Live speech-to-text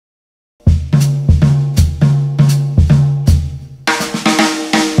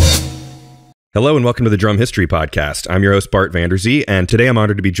Hello and welcome to the Drum History Podcast. I'm your host, Bart Vanderzee, and today I'm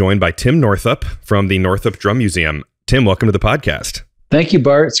honored to be joined by Tim Northup from the Northup Drum Museum. Tim, welcome to the podcast. Thank you,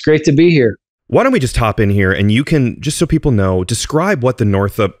 Bart. It's great to be here. Why don't we just hop in here and you can, just so people know, describe what the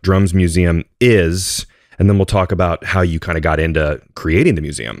Northup Drums Museum is, and then we'll talk about how you kind of got into creating the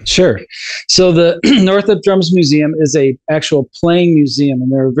museum. Sure. So the Northup Drums Museum is a actual playing museum,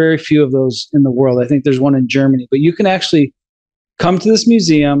 and there are very few of those in the world. I think there's one in Germany, but you can actually come to this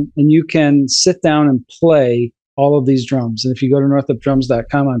museum and you can sit down and play all of these drums. And if you go to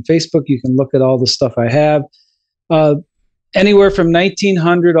northupdrums.com on Facebook, you can look at all the stuff I have. Anywhere from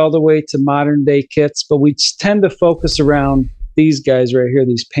 1900 all the way to modern day kits, but we tend to focus around these guys right here,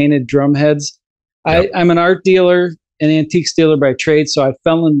 these painted drum heads. Yep. I'm an art dealer, an antiques dealer by trade, so I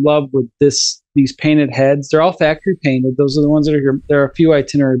fell in love with these painted heads. They're all factory painted. Those are the ones that are here. There are a few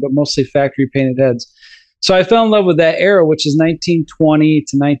itinerary, but mostly factory painted heads. So I fell in love with that era, which is 1920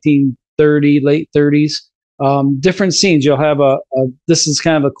 to 1930, late 30s. Different scenes. You'll have this is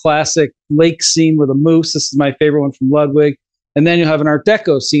kind of a classic lake scene with a moose. This is my favorite one from Ludwig. And then you'll have an Art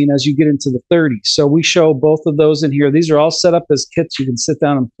Deco scene as you get into the 30s. So we show both of those in here. These are all set up as kits. You can sit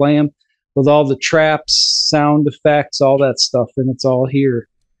down and play them with all the traps, sound effects, all that stuff. And it's all here.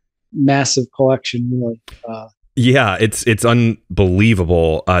 Massive collection, really. Yeah, it's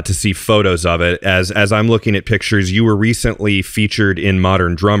unbelievable to see photos of it. As I'm looking at pictures, you were recently featured in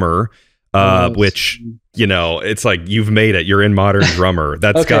Modern Drummer, which, you know, it's like you've made it. You're in Modern Drummer.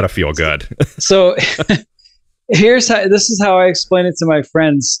 That's Okay. got to feel good. So this is how I explain it to my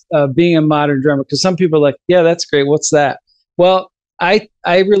friends, being a modern drummer, because some people are like, yeah, that's great. What's that? Well, I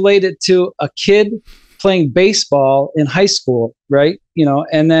relate it to a kid playing baseball in high school, right? You know,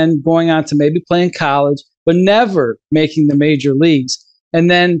 and then going on to maybe playing college, but never making the major leagues.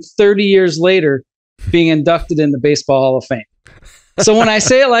 And then 30 years later, being inducted in the Baseball Hall of Fame. So when I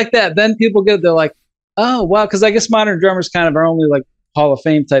say it like that, then people they're like, oh, wow. Because I guess modern drummers kind of are only like Hall of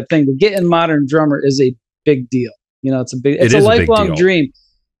Fame type thing. But getting modern drummer is a big deal. You know, it's a lifelong dream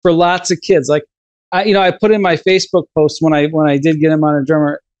for lots of kids. Like, I put in my Facebook post when I did get a modern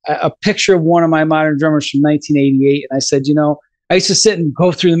drummer, a picture of one of my modern drummers from 1988. And I said, I used to sit and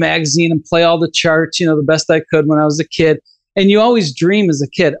go through the magazine and play all the charts, the best I could when I was a kid. And you always dream as a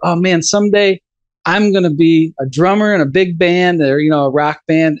kid, oh man, someday I'm going to be a drummer in a big band or, a rock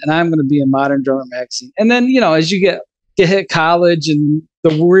band, and I'm going to be in Modern Drummer magazine. And then, as you get hit college and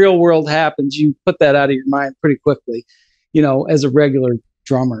the real world happens, you put that out of your mind pretty quickly, as a regular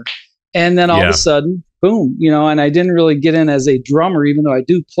drummer. And then all of a sudden, boom, and I didn't really get in as a drummer, even though I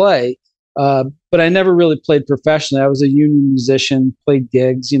do play. But I never really played professionally. I was a union musician, played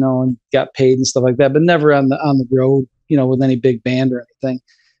gigs, and got paid and stuff like that, but never on the road, with any big band or anything.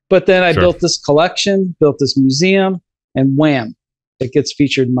 But then I built this collection, built this museum, and wham, it gets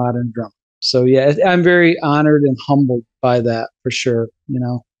featured in Modern Drum. So yeah, I'm very honored and humbled by that for sure,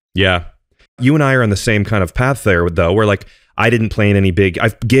 Yeah. You and I are on the same kind of path there, though, where like I didn't play in any big,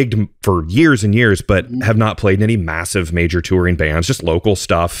 I've gigged for years and years, but have not played in any massive major touring bands, just local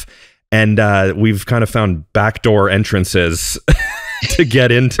stuff. And we've kind of found backdoor entrances to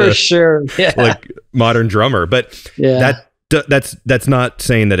get into for sure. Yeah. like Modern Drummer. But that's not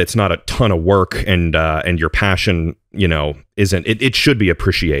saying that it's not a ton of work and your passion, isn't. It should be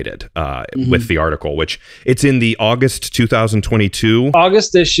appreciated with the article, which it's in the August 2022.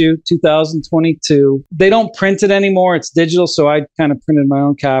 August issue 2022. They don't print it anymore. It's digital. So I kind of printed my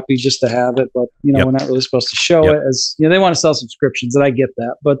own copy just to have it. But, we're not really supposed to show it as, they want to sell subscriptions, and I get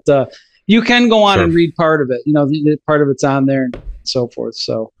that. But you can go on and read part of it. The part of it's on there and so forth.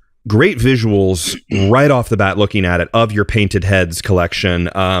 So. Great visuals right off the bat looking at it of your painted heads collection.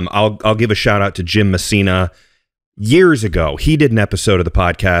 I'll give a shout out to Jim Messina. Years ago, he did an episode of the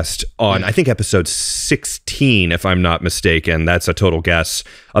podcast on, I think, episode 16, if I'm not mistaken. That's a total guess,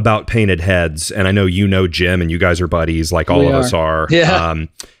 about painted heads. And I know Jim, and you guys are buddies like all of us are. Yeah.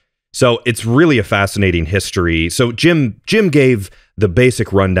 So it's really a fascinating history. So Jim gave the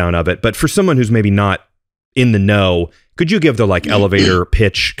basic rundown of it, but for someone who's maybe not in the know, could you give the elevator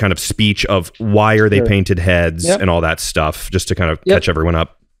pitch kind of speech of why are they painted heads and all that stuff, just to kind of catch everyone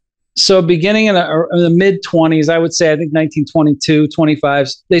up? So beginning in the mid 20s, I would say, I think 1922, 25,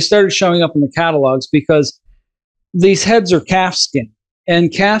 they started showing up in the catalogs because these heads are calf skin,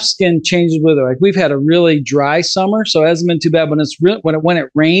 and calf skin changes with it. Like we've had a really dry summer, so it hasn't been too bad. When it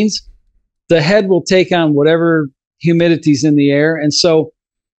rains, the head will take on whatever humidity's in the air. And so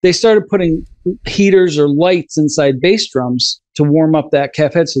they started putting heaters or lights inside bass drums to warm up that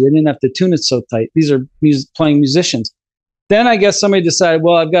calf head so they didn't have to tune it so tight. These are playing musicians. Then I guess somebody decided,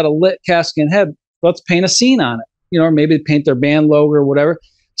 well, I've got a lit calf skin head. Let's paint a scene on it, or maybe paint their band logo or whatever.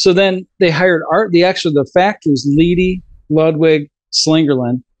 So then they hired art. The factories, Leedy, Ludwig,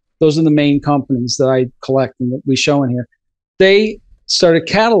 Slingerland. Those are the main companies that I collect and that we show in here. They started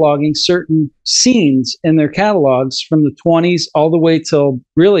cataloging certain scenes in their catalogs from the 20s all the way till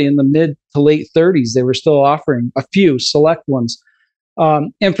really in the mid to late 30s. They were still offering a few select ones.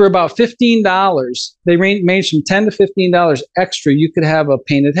 And for about $15, they ranged from $10 to $15 extra. You could have a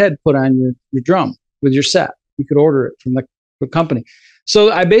painted head put on your drum with your set. You could order it from the company.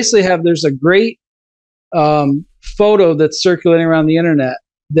 So I basically there's a great photo that's circulating around the internet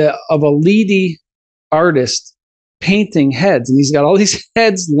of a Leedy artist painting heads. And he's got all these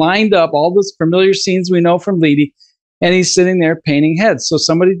heads lined up, all those familiar scenes we know from Leedy. And he's sitting there painting heads. So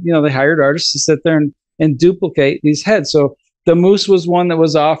somebody, they hired artists to sit there and duplicate these heads. So the moose was one that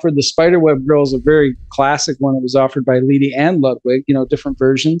was offered. The spiderweb girl is a very classic one that was offered by Leedy and Ludwig, different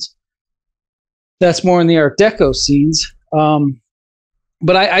versions. That's more in the Art Deco scenes.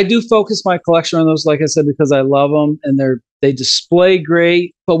 But I do focus my collection on those, like I said, because I love them and they display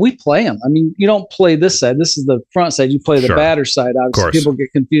great, but we play them. I mean, you don't play this side. This is the front side. You play the batter side. Obviously, people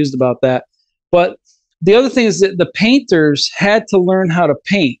get confused about that. But the other thing is that the painters had to learn how to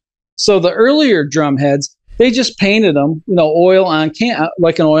paint. So the earlier drum heads, they just painted them, oil on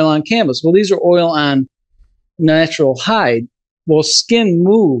like an oil on canvas. Well, these are oil on natural hide. Well, skin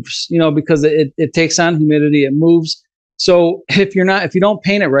moves, because it takes on humidity. It moves. So if you don't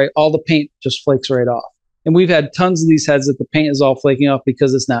paint it right, all the paint just flakes right off. And we've had tons of these heads that the paint is all flaking off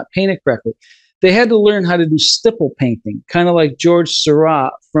because it's not painted correctly. They had to learn how to do stipple painting, kind of like Georges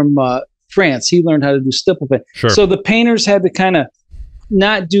Seurat from France. He learned how to do stipple paint. Sure. So the painters had to kind of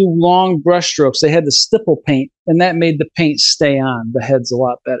not do long brush strokes. They had to stipple paint, and that made the paint stay on the heads a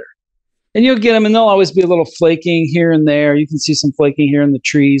lot better. And you'll get them, and they'll always be a little flaking here and there. You can see some flaking here in the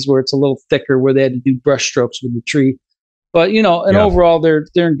trees where it's a little thicker, where they had to do brush strokes with the tree. But, overall, they're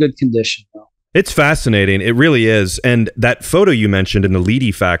in good condition, though. It's fascinating. It really is. And that photo you mentioned in the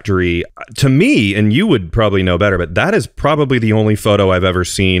Leedy factory, to me, and you would probably know better, but that is probably the only photo I've ever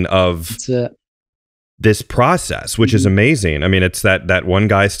seen of this process, which is amazing. I mean, it's that one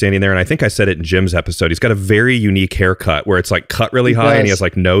guy standing there, and I think I said it in Jim's episode. He's got a very unique haircut where it's like cut really high, and he has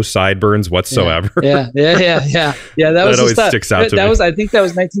like no sideburns whatsoever. Yeah. That was always sticks out to me. I think that was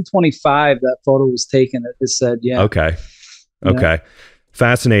 1925. That photo was taken. It just said, Okay.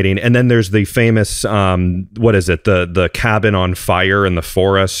 Fascinating. And then there's the famous, what is it? The cabin on fire in the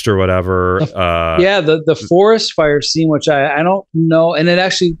forest or whatever. The forest fire scene, which I don't know. And it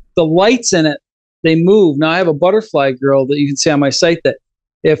actually, the lights in it, they move. Now I have a butterfly girl that you can see on my site that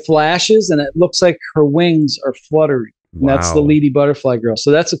it flashes and it looks like her wings are fluttering. And that's the Leedy butterfly girl.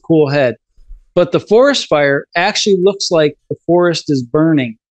 So that's a cool head. But the forest fire actually looks like the forest is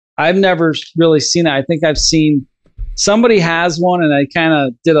burning. I've never really seen it. I think I've seen somebody has one, and I kind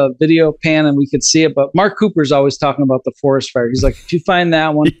of did a video pan and we could see it. But Mark Cooper's always talking about the forest fire. He's like, if you find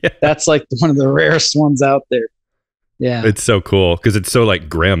that one, that's like one of the rarest ones out there. Yeah. It's so cool because it's so like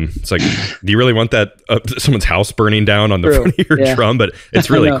grim. It's like, do you really want that someone's house burning down on the front of your drum? But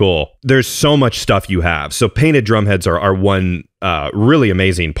it's really cool. There's so much stuff you have. So painted drum heads are one really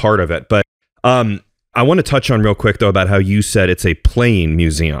amazing part of it. But I want to touch on real quick, though, about how you said it's a playing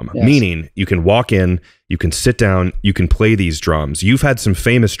museum, meaning you can walk in, you can sit down, you can play these drums. You've had some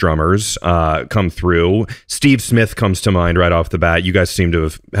famous drummers come through. Steve Smith comes to mind right off the bat. You guys seem to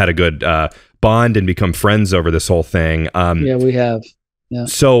have had a good bond and become friends over this whole thing. Yeah, we have. Yeah.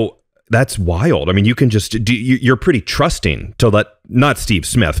 So that's wild. I mean, you can just you're pretty trusting to let, not Steve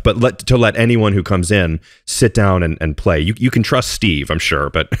Smith, but to let anyone who comes in sit down and play. You can trust Steve, I'm sure,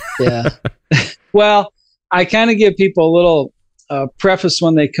 but yeah. Well, I kind of give people a little preface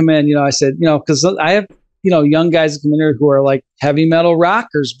when they come in. I said, because I have, young guys that come in here who are like heavy metal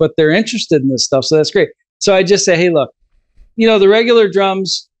rockers, but they're interested in this stuff. So that's great. So I just say, hey, look, the regular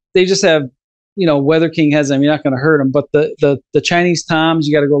drums, they just have, Weather King heads. You're not going to hurt them, but the Chinese toms,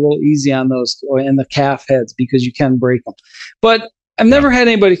 you got to go a little easy on those, and the calf heads, because you can break them. But I've never had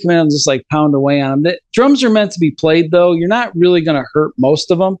anybody come in and just like pound away on them. Drums are meant to be played, though. You're not really going to hurt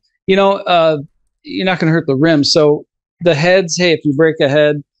most of them. You're not going to hurt the rim. So the heads, hey, if you break a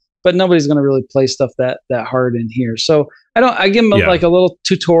head, but nobody's going to really play stuff that hard in here. So I give them like a little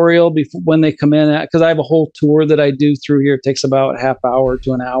tutorial before when they come in, because I have a whole tour that I do through here. It takes about half hour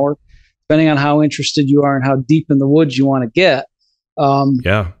to an hour, depending on how interested you are and how deep in the woods you want to get.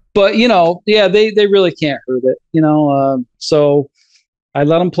 But they really can't hurt it, so I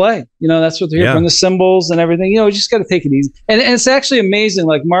let them play. That's what they're here from, the cymbals and everything. You just got to take it easy. And it's actually amazing.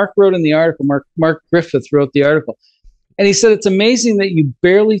 Like Mark wrote in the article, Mark Griffith wrote the article, and he said it's amazing that you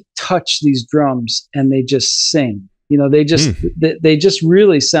barely touch these drums and they just sing. You know, they just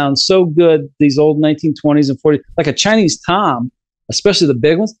really sound so good. These old 1920s and 40s, like a Chinese tom, especially the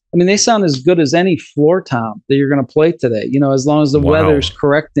big ones. I mean, they sound as good as any floor tom that you're going to play today. You know, as long as the weather's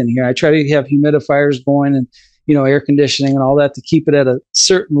correct in here. I try to have humidifiers going and, you know, air conditioning and all that to keep it at a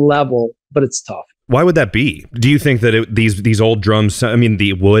certain level, but it's tough. Why would that be? Do you think that these old drums, I mean,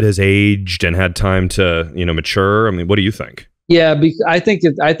 the wood has aged and had time to, you know, mature? I mean, what do you think? Yeah, I think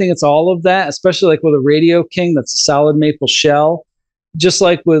it's all of that, especially like with a Radio King that's a solid maple shell. Just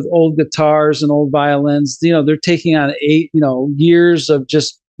like with old guitars and old violins, you know, they're taking on years of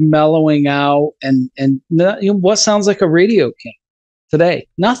just mellowing out and you know, what sounds like a Radio King today?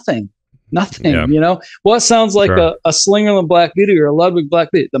 Nothing. Yeah. You know, what sounds like a Slingerland Black Beauty or a Ludwig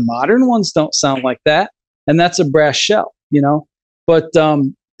Black Beauty? The modern ones don't sound like that, and that's a brass shell, you know. But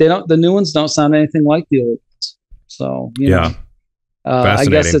they don't. The new ones don't sound anything like the old ones. So you know, I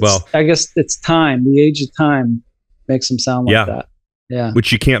guess it's time. The age of time makes them sound like that. Yeah,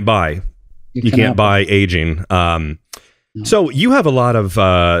 which you can't buy. You can't buy aging. So you have a lot of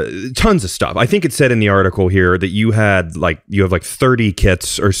tons of stuff. I think it said in the article here that you have like 30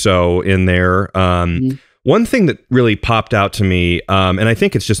 kits or so in there. One thing that really popped out to me, and I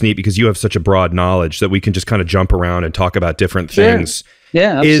think it's just neat because you have such a broad knowledge that we can just kind of jump around and talk about different things.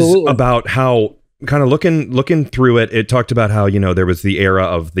 Yeah, absolutely. Is about how kind of looking through it. It talked about how, you know, there was the era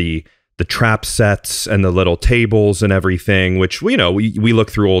of the trap sets and the little tables and everything, which we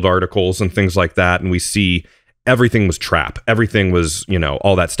look through old articles and things like that, and we see everything was trap. Everything was, you know,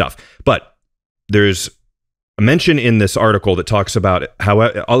 all that stuff. But there's a mention in this article that talks about how,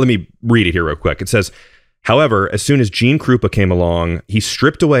 let me read it here real quick. It says, however, as soon as Gene Krupa came along, he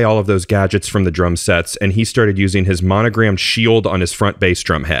stripped away all of those gadgets from the drum sets and he started using his monogrammed shield on his front bass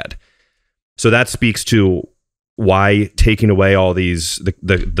drum head. So that speaks to why taking away all these,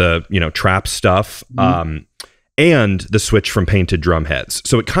 the you know, trap stuff, and the switch from painted drum heads.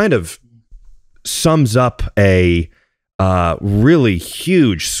 So it kind of sums up a really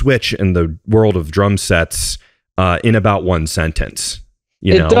huge switch in the world of drum sets in about one sentence.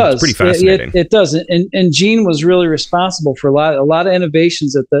 You know, does. It's pretty fascinating. It does. And Gene was really responsible for a lot of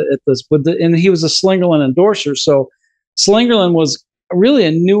innovations and he was a Slingerland endorser. So Slingerland was really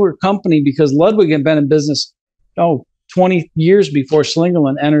a newer company because Ludwig had been in business 20 years before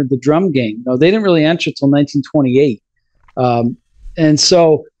Slingerland entered the drum game. No, they didn't really enter until 1928. And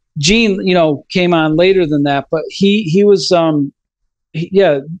so Gene, you know, came on later than that, but he was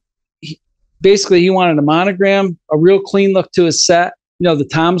basically he wanted a monogram, a real clean look to his set. You know, the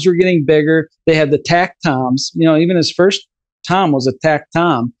toms were getting bigger. They had the tack toms. You know, even his first tom was a tack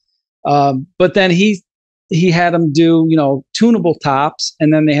tom. But then he had them do, you know, tunable tops,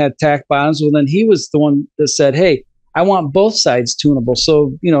 and then they had tack bottoms. Well, then he was the one that said, "Hey, I want both sides tunable."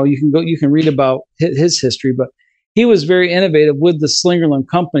 So, you know, you can read about his history, but he was very innovative with the Slingerland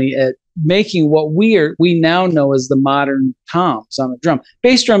company at making what we now know as the modern toms on the drum.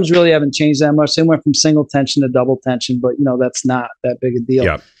 Bass drums really haven't changed that much. They went from single tension to double tension, but you know, that's not that big a deal.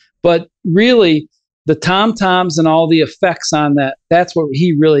 Yeah. But really the tom-toms and all the effects on that's what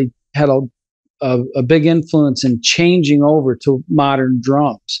he really had a big influence in changing over to modern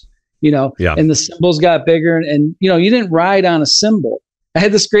drums, you know, and the cymbals got bigger and you know, you didn't ride on a cymbal. I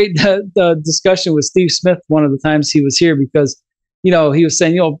had this great discussion with Steve Smith one of the times he was here because, you know, he was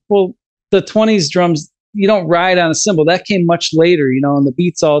saying, you know, well, the 20s drums, you don't ride on a cymbal. That came much later, you know, and the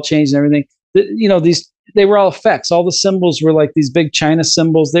beats all changed and everything. You know, they were all effects. All the cymbals were like these big China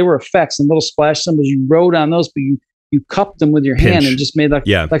cymbals. They were effects and little splash cymbals. You rode on those, but you cupped them with your hand and just made like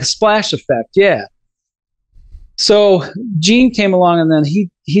a splash effect. Yeah. So Gene came along and then he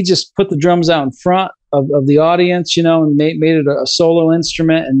just put the drums out in front of the audience, you know, and made it a solo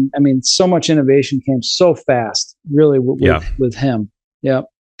instrument. And I mean, so much innovation came so fast, really, with him. Yeah.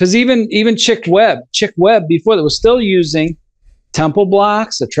 Because even Chick Webb before that was still using temple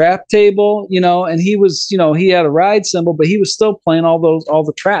blocks, a trap table, you know, and he was, you know, he had a ride cymbal, but he was still playing all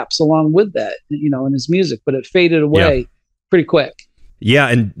the traps along with that, you know, in his music, but it faded away pretty quick. Yeah,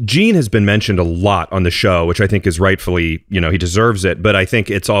 and Gene has been mentioned a lot on the show, which I think is rightfully, you know, he deserves it. But I think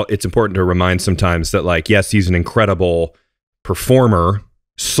it's important to remind sometimes that, like, yes, he's an incredible performer,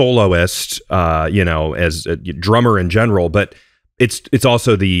 soloist, you know, as a drummer in general. But it's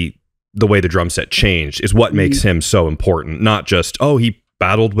also the way the drum set changed is what makes him so important. Not just he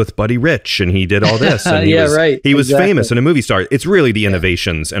battled with Buddy Rich and he did all this, and he was famous and a movie star. It's really the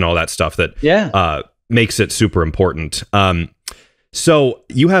innovations and all that stuff that makes it super important. So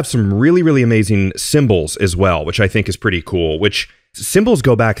you have some really, really amazing cymbals as well, which I think is pretty cool, which cymbals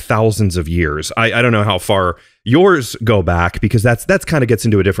go back thousands of years. I don't know how far yours go back, because that's kind of gets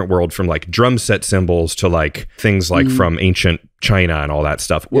into a different world from like drum set cymbals to like things like from ancient China and all that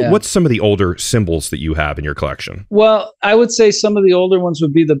stuff. Yeah. What's some of the older cymbals that you have in your collection? Well, I would say some of the older ones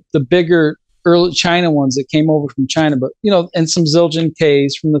would be the bigger early China ones that came over from China, but and some Zildjian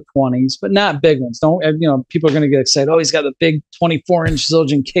Ks from the 20s, but not big ones. Don't people are going to get excited. Oh, he's got the big 24-inch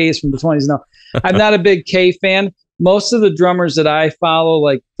Zildjian Ks from the 20s. No, I'm not a big K fan. Most of the drummers that I follow,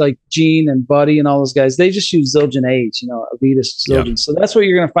 like Gene and Buddy and all those guys, they just use Zildjian H, Avitas Zildjian. Yeah. So that's what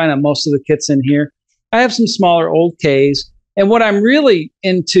you're going to find on most of the kits in here. I have some smaller old Ks, and what I'm really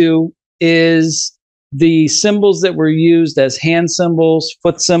into is the cymbals that were used as hand cymbals,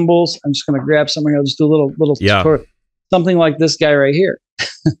 foot cymbals. I'm just going to grab some here. I'll just do a little tutorial. Something like this guy right here.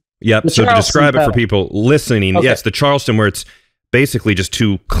 Yep. So to describe it for people listening, yes, the Charleston, where it's basically just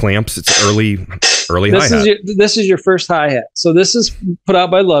two clamps. It's early hi-hat. This is your first hi-hat. So this is put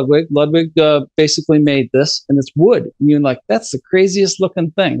out by Ludwig. Ludwig basically made this, and it's wood. And you're like, that's the craziest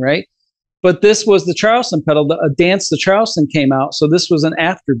looking thing, right? But this was the Charleston pedal. A Dance the Charleston came out, so this was an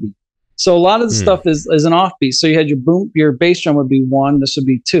afterbeat. So a lot of the stuff is an offbeat. So you had your bass drum would be 1, this would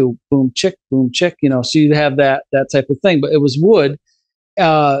be 2, boom chick, so you'd have that type of thing. But it was wood,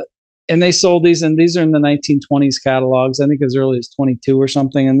 and they sold these, and these are in the 1920s catalogs. I think as early as 22 or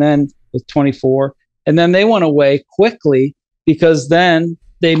something, and then with 24, and then they went away quickly because then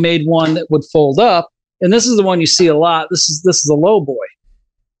they made one that would fold up, and this is the one you see a lot. This is a low boy.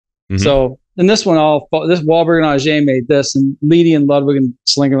 So. And this one, this Wahlberg and Auger made this, and Leedy and Ludwig and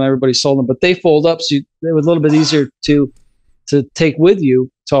Slingerland, everybody sold them, but they fold up, so it was a little bit easier to take with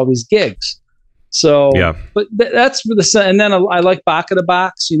you to all these gigs. So, yeah. But that's for the, and then I like Baka the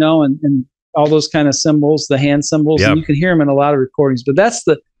Box, and all those kind of cymbals, the hand cymbals, and you can hear them in a lot of recordings. But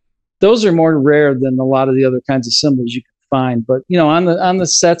those are more rare than a lot of the other kinds of cymbals you can find. But on the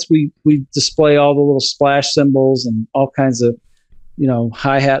sets, we display all the little splash cymbals and all kinds of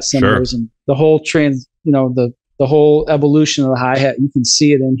hi-hat cymbals and the whole the whole evolution of the hi-hat. You can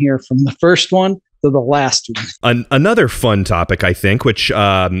see it in here from the first one to the last one. Another fun topic, I think, which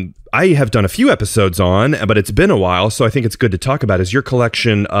I have done a few episodes on, but it's been a while, so I think it's good to talk about, is your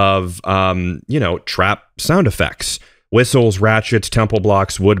collection of trap sound effects. Whistles, ratchets, temple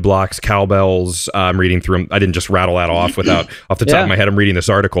blocks, wood blocks, cowbells. I'm reading through them. I didn't just rattle that off off the top of my head. I'm reading this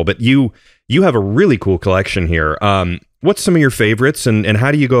article, but you have a really cool collection here. What's some of your favorites, and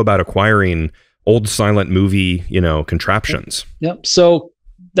how do you go about acquiring old silent movie, contraptions? Yep. So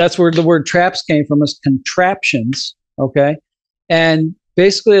that's where the word traps came from, is contraptions. Okay. And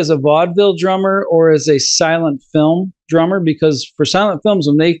basically as a vaudeville drummer or as a silent film drummer, because for silent films,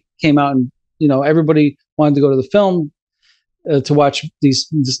 when they came out and, everybody wanted to go to the film to watch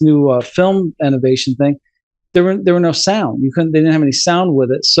this new film innovation thing, there were no sound. They didn't have any sound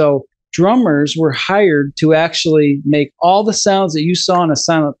with it. So drummers were hired to actually make all the sounds that you saw in a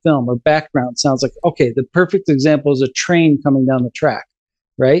silent film or background sounds. Like, okay, the perfect example is a train coming down the track,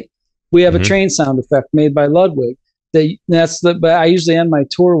 right? We have a train sound effect made by Ludwig. But I usually end my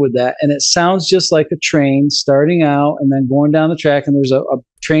tour with that, and it sounds just like a train starting out and then going down the track. And there's a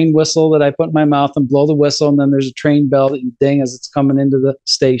train whistle that I put in my mouth and blow the whistle, and then there's a train bell that you ding as it's coming into the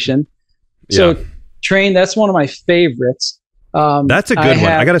station. So train, that's one of my favorites. That's a good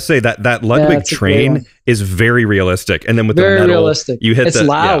one. I got to say that Ludwig train is very realistic, and then with very the metal, realistic. It's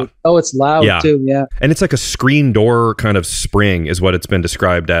loud. Yeah. Oh, it's loud too. Yeah, and it's like a screen door kind of spring, is what it's been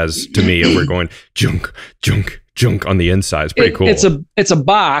described as to me. And we're going junk, junk, junk on the inside. It's pretty cool. It's a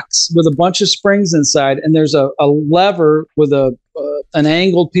box with a bunch of springs inside, and there's a lever with an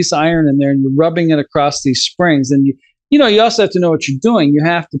angled piece of iron in there, and you're rubbing it across these springs. And you also have to know what you're doing. You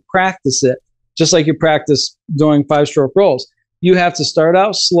have to practice it, just like you practice doing 5-stroke rolls. You have to start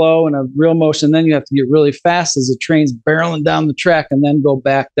out slow in a real motion, then you have to get really fast as the train's barreling down the track, and then go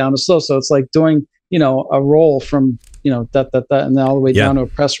back down to slow. So it's like doing, a roll from, da, da, da, and then all the way down to a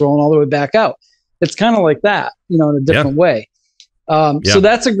press roll and all the way back out. It's kind of like that, in a different way. So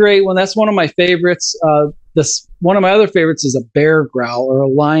that's a great one. That's one of my favorites. One of my other favorites is a bear growl or a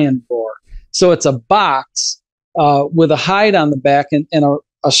lion roar. So it's a box with a hide on the back and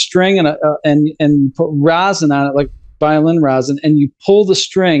a string and you put rosin on it, like violin rosin, and you pull the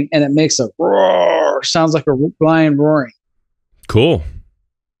string and it makes a roar. Sounds like a lion roaring. Cool.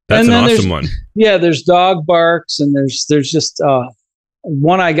 That's an awesome one. Yeah, there's dog barks, and there's just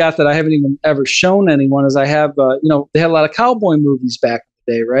one I got that I haven't even ever shown anyone. Is I have they had a lot of cowboy movies back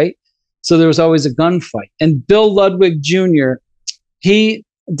in the day, right? So there was always a gunfight. And Bill Ludwig Jr., he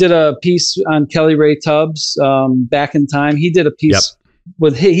did a piece on Kelly Ray Tubbs back in time. He did a piece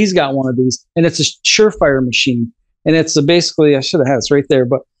with, he's got one of these, and it's a Surefire machine. and it's basically, I should have had it right there,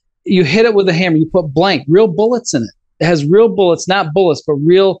 but you hit it with a hammer. You put blank, real bullets in it. It has real bullets, not bullets, but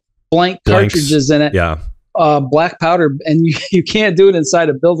real blanks. Cartridges in it. Yeah. Black powder, and you can't do it inside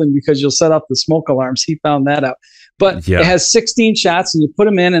a building because you'll set off the smoke alarms. He found that out. But it has 16 shots, and you put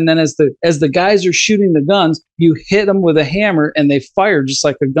them in, and then as the guys are shooting the guns, you hit them with a hammer, and they fire just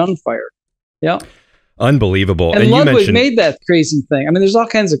like a gunfire. Yeah. Unbelievable. And Ludwig made that crazy thing. I mean, there's all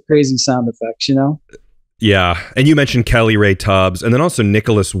kinds of crazy sound effects, you know? Yeah. And you mentioned Kelly Ray Tubbs and then also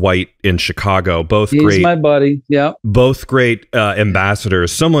Nicholas White in Chicago. He's great. My buddy. Yeah. Both great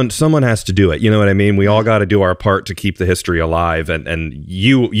ambassadors. Someone has to do it. You know what I mean? We all got to do our part to keep the history alive. And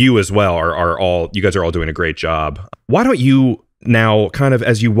you as well you guys are all doing a great job. Why don't you now, kind of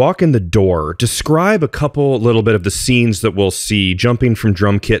as you walk in the door, describe a little bit of the scenes that we'll see jumping from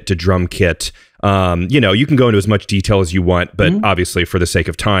drum kit to drum kit. You can go into as much detail as you want, but obviously for the sake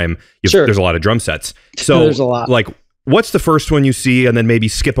of time, there's a lot of drum sets. So there's a lot. Like, what's the first one you see, and then maybe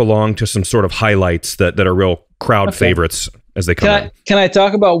skip along to some sort of highlights that are real crowd favorites as they come in. Can I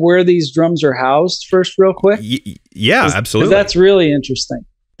talk about where these drums are housed first real quick? Yeah, absolutely. That's really interesting.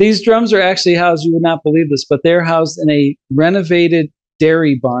 These drums are actually housed, you would not believe this, but they're housed in a renovated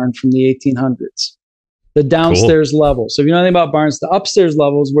dairy barn from the 1800s. The downstairs level. So if you know anything about barns, the upstairs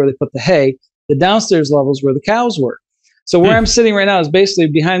level is where they put the hay. The downstairs level is where the cows were. So where I'm sitting right now is basically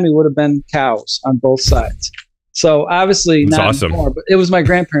behind me would have been cows on both sides. So obviously that's not awesome. Anymore, but it was my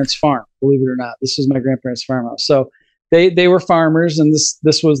grandparents' farm, believe it or not. This was my grandparents' farmhouse. So they were farmers, and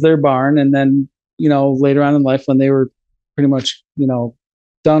this was their barn. And then, later on in life, when they were pretty much,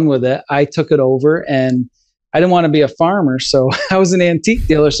 done with it, I took it over, and I didn't want to be a farmer. So I was an antique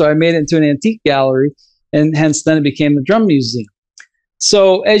dealer. So I made it into an antique gallery, and hence then it became the Drum Museum.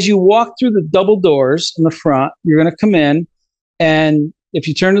 So as you walk through the double doors in the front, you're going to come in, and if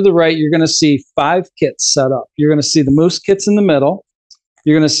you turn to the right, you're going to see 5 kits set up. You're going to see the moose kits in the middle.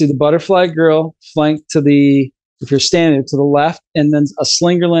 You're going to see the butterfly girl flanked if you're standing to the left, and then a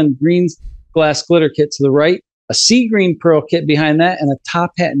Slingerland green glass glitter kit to the right, a sea green pearl kit behind that, and a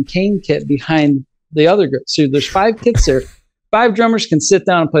top hat and cane kit behind the other group. So there's 5 kits there. 5 drummers can sit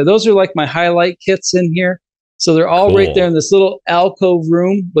down and play. Those are like my highlight kits in here. So they're all right there in this little alcove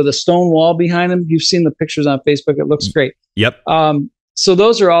room with a stone wall behind them. You've seen the pictures on Facebook. It looks great. Yep. So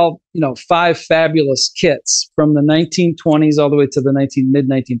those are all, 5 fabulous kits from the 1920s all the way to the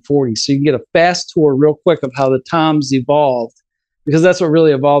mid-1940s. So you can get a fast tour real quick of how the toms evolved, because that's what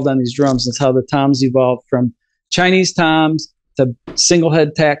really evolved on these drums, is how the toms evolved from Chinese toms to single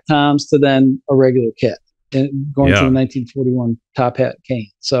head tack toms to then a regular kit, and going to the 1941 top hat Cain.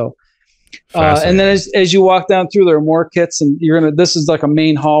 So, and then as you walk down through, there are more kits, and this is like a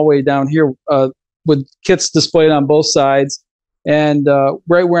main hallway down here with kits displayed on both sides. And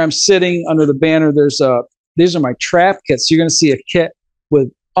right where I'm sitting under the banner, these are my trap kits. So you're going to see a kit with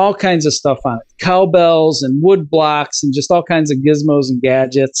all kinds of stuff on it, cowbells and wood blocks and just all kinds of gizmos and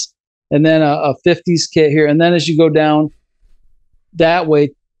gadgets. And then a 50s kit here. And then as you go down that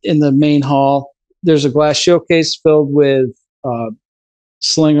way in the main hall, there's a glass showcase filled with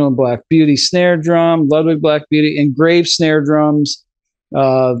Slingerland Black Beauty snare drum, Ludwig Black Beauty, engraved snare drums,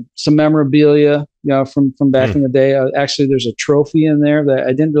 some memorabilia, from back in the day. Actually, there's a trophy in there that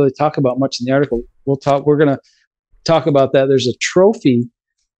I didn't really talk about much in the article. We're going to talk about that. There's a trophy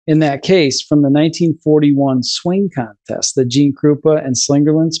in that case from the 1941 swing contest that Gene Krupa and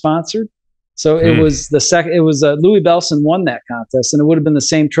Slingerland sponsored. So it was Louis Bellson won that contest, and it would have been the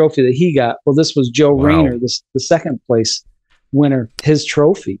same trophy that he got. Well, this was Joe Rayner, the second place winner, his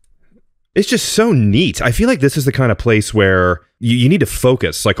trophy. It's just so neat. I feel like this is the kind of place where you need to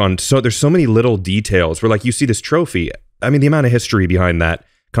focus there's so many little details where, like, you see this trophy. I mean, the amount of history behind that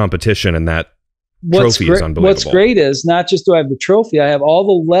competition and that trophy is unbelievable. What's great is not just do I have the trophy, I have all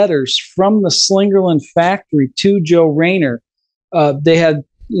the letters from the Slingerland factory to Joe Rayner. They had,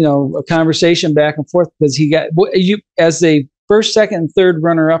 a conversation back and forth because he got as a first, second, and third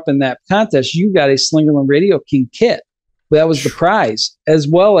runner up in that contest, you got a Slingerland Radio King kit. That was the prize, as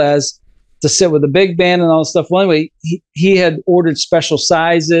well as to sit with the big band and all this stuff. Well, anyway, he had ordered special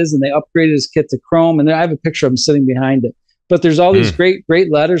sizes, and they upgraded his kit to chrome. And I have a picture of him sitting behind it. But there's all these great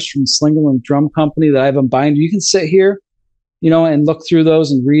letters from Slingerland Drum Company that I have in binder. You can sit here, and look through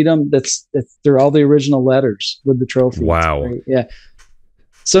those and read them. They're all the original letters with the trophy. Wow. Yeah.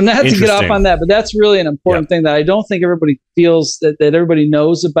 So not to get off on that, but that's really an important thing that I don't think everybody feels that everybody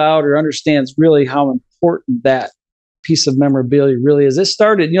knows about or understands really how important that piece of memorabilia really is. It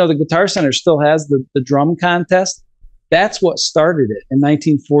started, the Guitar Center still has the drum contest. That's what started it in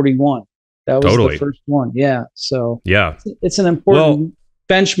 1941. That was the first one. Yeah. So it's an important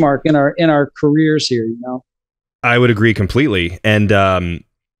benchmark in our careers here, I would agree completely. And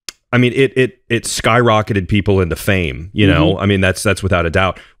I mean, it skyrocketed people into fame, you know. I mean, that's without a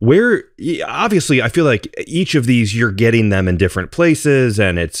doubt. Where obviously, I feel like each of these, you're getting them in different places,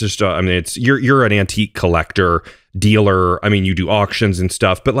 and it's just, I mean, it's you're an antique collector, dealer. I mean, you do auctions and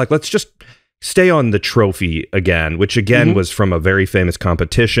stuff. But like, let's just stay on the trophy again, which again was from a very famous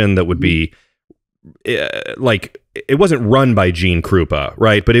competition that would be like, it wasn't run by Gene Krupa,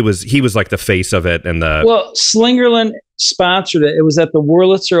 right? But he was like the face of it, and Slingerland sponsored it. It was at the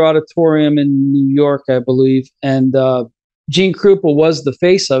Wurlitzer Auditorium in New York, I believe, and Gene Krupa was the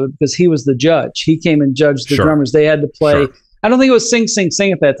face of it because he was the judge. He came and judged the drummers. They had to play. I don't think it was Sing Sing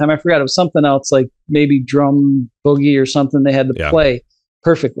Sing at that time. I forgot. It was something else, like maybe Drum Boogie or something. They had to play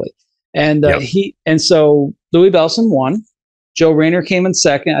perfectly, and so Louis Bellson won. Joe Rayner came in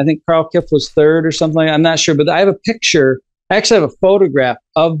second. I think Carl Kiff was third or something. I'm not sure, but I have a picture. I actually have a photograph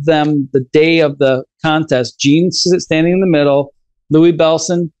of them the day of the contest. Gene standing in the middle, Louis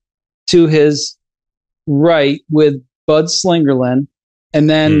Bellson to his right with Bud Slingerland, and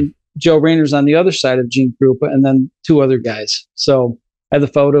then Joe Rayner's on the other side of Gene Krupa, and then two other guys. So I have the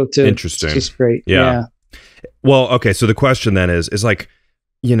photo too. Interesting. It's just great. Yeah. Well, okay. So the question then is like,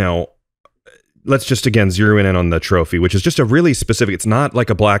 you know, let's just again zero in on the trophy, which is just a really specific. It's not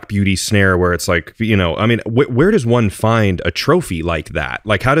like a Black Beauty snare where it's like, you know, I mean, where does one find a trophy like that?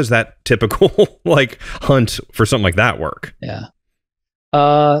 Like, how does that typical like hunt for something like that work?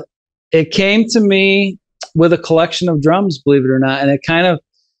 Yeah, it came to me with a collection of drums, believe it or not, and it kind of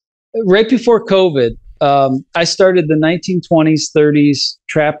right before COVID. I started the 1920s, 30s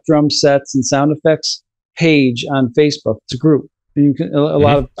trap drum sets and sound effects page on Facebook. It's a group. You can,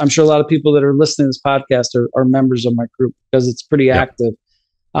 I'm sure a lot of people that are listening to this podcast are members of my group because it's pretty active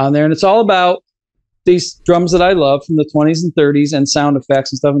on there. And it's all about these drums that I love from the 20s and 30s and sound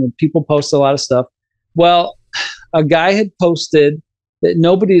effects and stuff. And people post a lot of stuff. Well, a guy had posted that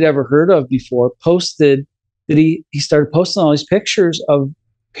nobody had ever heard of before, posted that he started posting all these pictures of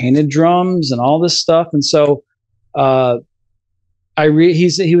painted drums and all this stuff. And so,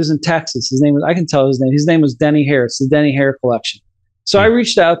 he was in Texas. His name was, I can tell his name. His name was Denny Hare. It's the Denny Hare collection. So I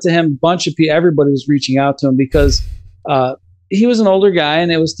reached out to him. A bunch of people, everybody was reaching out to him because he was an older guy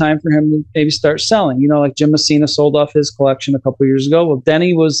and it was time for him to maybe start selling. You know, like Jim Messina sold off his collection a couple of years ago. Well,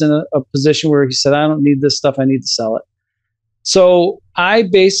 Denny was in a position where he said, I don't need this stuff. I need to sell it. So I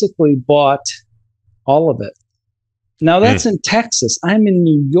basically bought all of it. Now that's in Texas. I'm in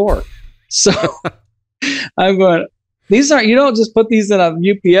New York. So I'm going, you don't just put these in a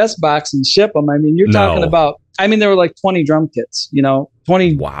UPS box and ship them. I mean, you're talking about, there were like 20 drum kits,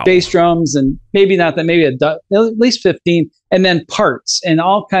 20 bass drums and maybe not that, maybe at least 15, and then parts and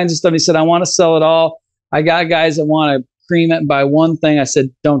all kinds of stuff. He said, I want to sell it all. I got guys that want to cream it and buy one thing. I said,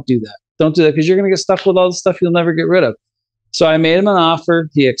 don't do that. Don't do that because you're going to get stuck with all the stuff you'll never get rid of. So I made him an offer.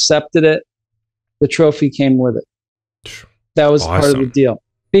 He accepted it. The trophy came with it. That was part of the deal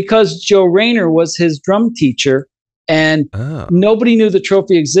because Joe Rayner was his drum teacher. And nobody knew the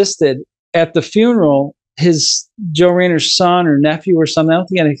trophy existed. At the funeral, Joe Rayner's son or nephew or something, I don't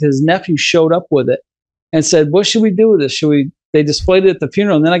think his nephew showed up with it and said, what should we do with this? They displayed it at the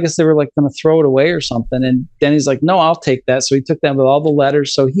funeral. And then I guess they were like going to throw it away or something. And Denny's like, no, I'll take that. So he took that with all the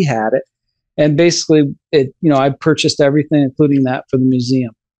letters. So he had it. And basically I purchased everything, including that for the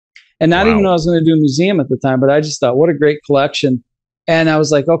museum. And not even know I was going to do a museum at the time, but I just thought, what a great collection. And I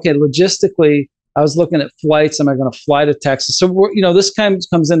was like, okay, logistically, I was looking at flights. Am I going to fly to Texas? So, this kind of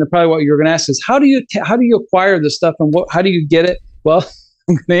comes into probably what you're going to ask is how do you acquire this stuff and how do you get it? Well,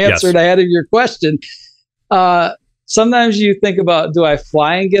 I'm going to answer it ahead of your question. Sometimes you think about, do I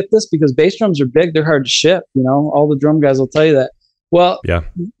fly and get this? Because bass drums are big. They're hard to ship. All the drum guys will tell you that. Well,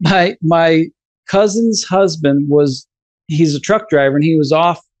 my cousin's husband he's a truck driver and he was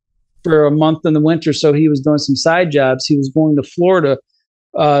off for a month in the winter. So he was doing some side jobs. He was going to Florida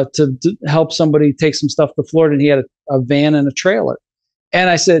to help somebody take some stuff to Florida, and he had a van and a trailer. And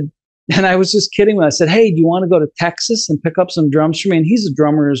I said, and I was just kidding when I said, hey, do you want to go to Texas and pick up some drums for me? And he's a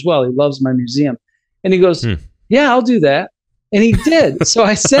drummer as well. He loves my museum. And he goes, yeah, I'll do that. And he did. So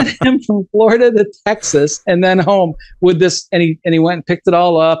I sent him from Florida to Texas and then home with this. And he went and picked it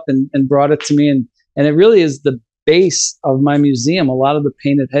all up and brought it to me. And it really is the base of my museum. A lot of the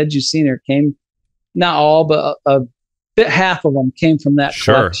painted heads you see there came, not all, but half of them came from that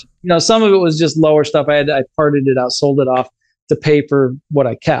collection. Some of it was just lower stuff. I parted it out, sold it off to pay for what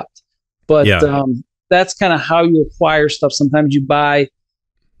I kept. But that's kind of how you acquire stuff. Sometimes you buy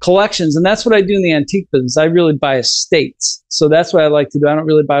collections, and that's what I do in the antique business. I really buy estates. So that's what I like to do. I don't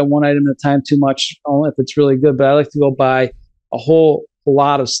really buy one item at a time too much, only if it's really good, but I like to go buy a whole a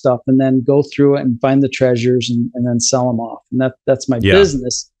lot of stuff and then go through it and find the treasures and then sell them off. And that's my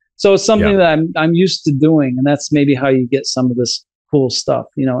business. So it's something that I'm used to doing. And that's maybe how you get some of this cool stuff,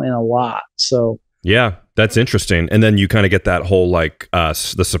 in a lot. So yeah, that's interesting. And then you kind of get that whole like the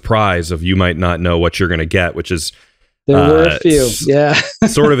surprise of you might not know what you're going to get, which is there were a few,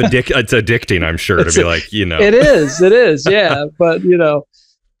 sort of it's addicting, I'm sure, to be like, It is, yeah. But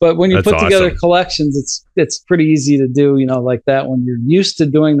but when you That's put together awesome. collections, it's pretty easy to do, like that when you're used to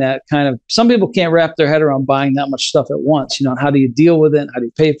doing that kind of. Some people can't wrap their head around buying that much stuff at once. How do you deal with it? And how do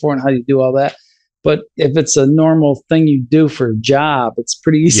you pay for it? And how do you do all that? But if it's a normal thing you do for a job, it's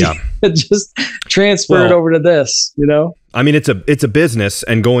pretty easy to just transfer it over to this, I mean, it's a business,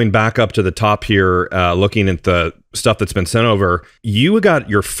 and going back up to the top here, looking at the stuff that's been sent over, you got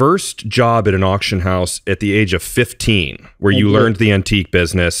your first job at an auction house at the age of 15, where you learned the antique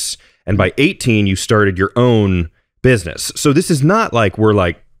business, and by 18, you started your own business. So this is not like we're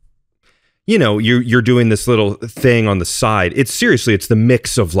like, you're doing this little thing on the side. It's the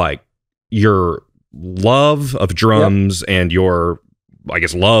mix of like your love of drums and your, I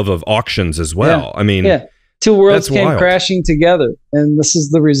guess, love of auctions as well. I mean, two worlds came crashing together, and this is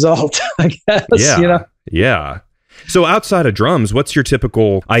the result, I guess. Yeah. So outside of drums, what's your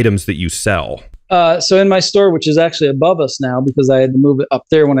typical items that you sell? So in my store, which is actually above us now because I had to move it up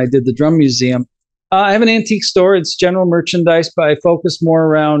there when I did the drum museum, I have an antique store. It's general merchandise, but I focus more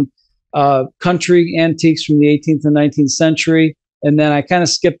around country antiques from the 18th and 19th century. And then I kind of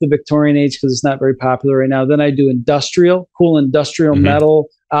skip the Victorian age because it's not very popular right now. Then I do cool industrial metal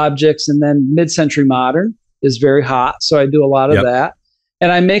objects. And then mid-century modern is very hot. So I do a lot of that.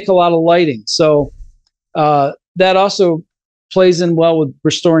 And I make a lot of lighting. So that also plays in well with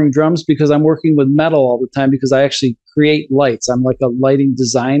restoring drums because I'm working with metal all the time because I actually create lights. I'm like a lighting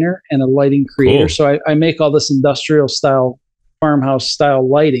designer and a lighting creator. Cool. So I make all this industrial style, farmhouse style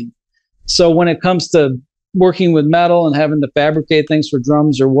lighting. So when it comes to working with metal and having to fabricate things for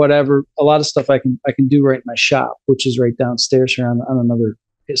drums or whatever, a lot of stuff I can do right in my shop, which is right downstairs here on another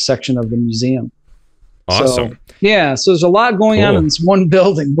section of the museum. Awesome. So there's a lot going on in this one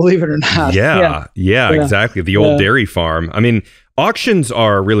building, believe it or not. Yeah, exactly. The old dairy farm. I mean, auctions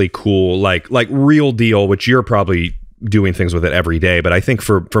are really cool, like Real Deal, which you're probably doing things with it every day. But I think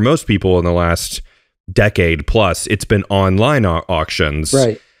for most people in the last decade plus, it's been online auctions.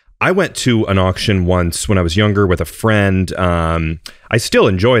 Right. I went to an auction once when I was younger with a friend. I still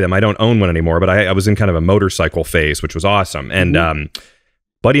enjoy them. I don't own one anymore, but I was in kind of a motorcycle phase, which was awesome. And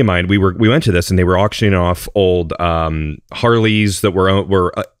buddy of mine, we went to this, and they were auctioning off old Harleys that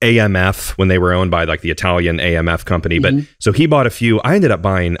were AMF when they were owned by like the Italian AMF company. But so he bought a few. I ended up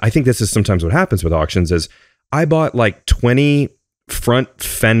buying. I think this is sometimes what happens with auctions is I bought like 20 front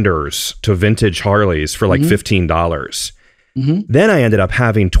fenders to vintage Harleys for like $15. Then I ended up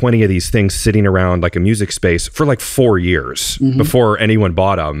having 20 of these things sitting around like a music space for like 4 years before anyone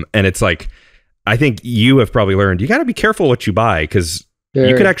bought them. And it's like, I think you have probably learned, you got to be careful what you buy because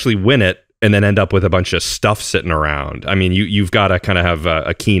you could actually win it and then end up with a bunch of stuff sitting around. I mean, you've got to kind of have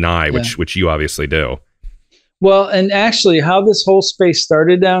a keen eye, which you obviously do. Well, and actually how this whole space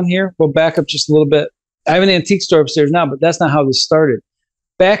started down here, we'll back up just a little bit. I have an antique store upstairs now, but that's not how this started.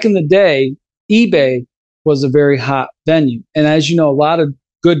 Back in the day, eBay was a very hot venue. And as you know, a lot of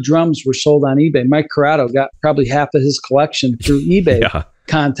good drums were sold on eBay. Mike Corrado got probably half of his collection through eBay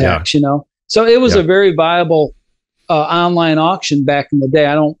contacts, So it was a very viable online auction back in the day.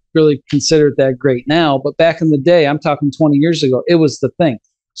 I don't really consider it that great now, but back in the day, I'm talking 20 years ago, it was the thing.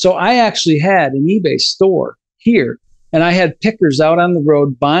 So I actually had an eBay store here, and I had pickers out on the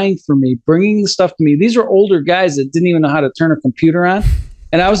road buying for me, bringing the stuff to me. These are older guys that didn't even know how to turn a computer on.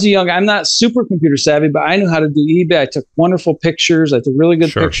 And I was I'm not super computer savvy, but I knew how to do eBay. I took wonderful pictures. I took really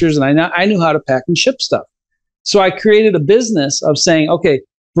good pictures, and I knew how to pack and ship stuff. So I created a business of saying, okay,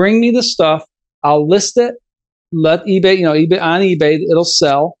 bring me the stuff. I'll list it. Let eBay, eBay on eBay, it'll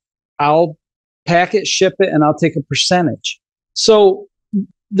sell. I'll pack it, ship it, and I'll take a percentage. So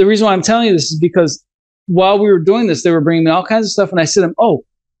the reason why I'm telling you this is because while we were doing this, they were bringing me all kinds of stuff. And I said,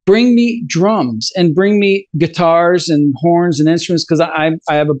 bring me drums and bring me guitars and horns and instruments because I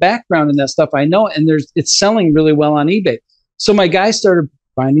have a background in that stuff. I know it, and it's selling really well on eBay. So my guys started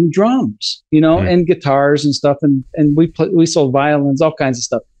finding drums, and guitars and stuff, and we sold violins, all kinds of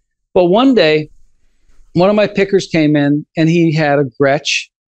stuff. But one day, one of my pickers came in, and he had a Gretsch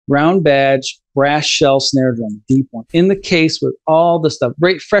round badge brass shell snare drum, deep one, in the case with all the stuff,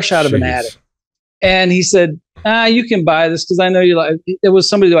 right, fresh out of an attic. And he said, you can buy this because I know you like it. Was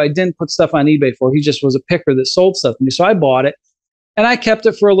somebody who I didn't put stuff on eBay for. He just was a picker that sold stuff to me. So I bought it and I kept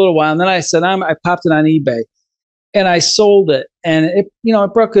it for a little while. And then I said, I popped it on eBay. and I sold it, and it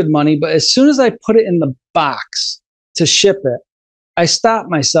brought good money. But as soon as I put it in the box to ship it, I stopped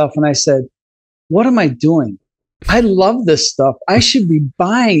myself and I said, what am I doing? I love this stuff. I should be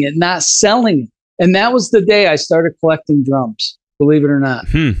buying it, not selling it. And that was the day I started collecting drums, believe it or not.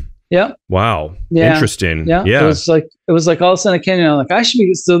 Yep. Wow. Yeah. Interesting. Yeah. Yeah. It was like all of a sudden I came in, I'm like, I should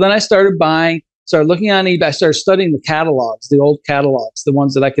be. So then I started buying, started looking on eBay. I started studying the catalogs, the old catalogs, the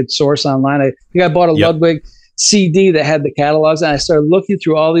ones that I could source online. I think I bought a Ludwig CD that had the catalogs, and I started looking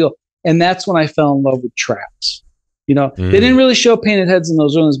through all the old, and that's when I fell in love with traps. They didn't really show painted heads in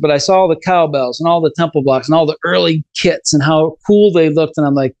those rooms, but I saw all the cowbells and all the temple blocks and all the early kits and how cool they looked. And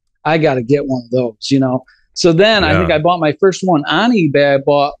I'm like, I got to get one of those, So then I think I bought my first one on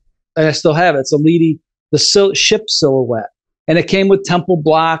eBay. I still have it. It's a Leedy, the ship silhouette. And it came with temple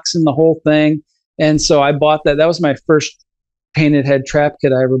blocks and the whole thing. And so I bought that. That was my first painted head trap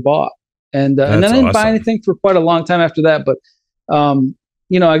kit I ever bought. And then I didn't buy anything for quite a long time after that. But,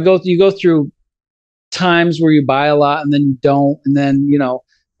 you go through times where you buy a lot and then you don't. And then,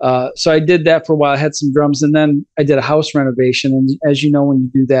 so I did that for a while. I had some drums, and then I did a house renovation. And as you know, when you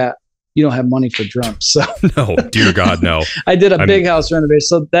do that, you don't have money for drums. So no, dear God, no. I did a big house renovation.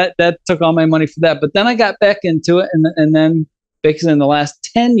 So that took all my money for that. But then I got back into it. And then because in the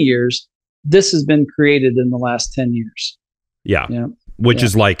last 10 years, this has been created in the last 10 years. Yeah. Which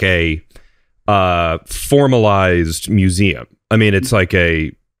is like a formalized museum. I mean, it's like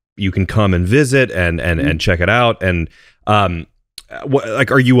you can come and visit and check it out. And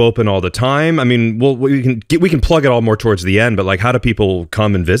are you open all the time? I mean, we can plug it all more towards the end, but like, how do people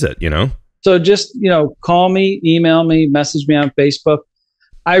come and visit, So just, call me, email me, message me on Facebook.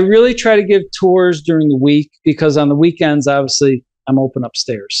 I really try to give tours during the week because on the weekends, obviously I'm open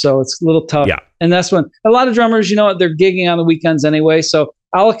upstairs. So it's a little tough. Yeah. And that's when a lot of drummers, they're gigging on the weekends anyway. So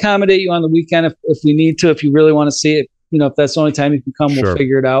I'll accommodate you on the weekend if we need to, if you really want to see it. If that's the only time you can come, we'll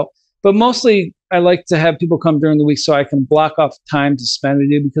figure it out. But mostly I like to have people come during the week so I can block off time to spend with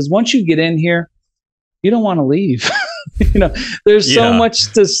you, because once you get in here, you don't want to leave. There's so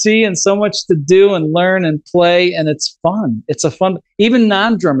much to see and so much to do and learn and play, and it's fun. It's a fun, even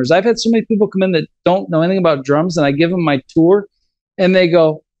non-drummers. I've had so many people come in that don't know anything about drums, and I give them my tour and they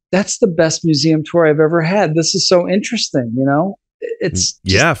go, that's the best museum tour I've ever had. This is so interesting. It's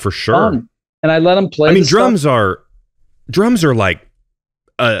for sure. Fun. And I let them play. I mean, drums are like,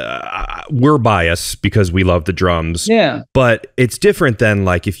 we're biased because we love the drums. Yeah. But it's different than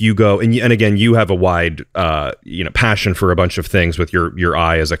like if you go and again, you have a wide, passion for a bunch of things with your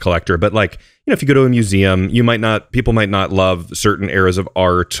eye as a collector. But like, if you go to a museum, people might not love certain eras of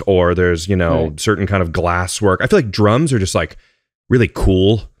art, or there's, certain kind of glass work. I feel like drums are just like really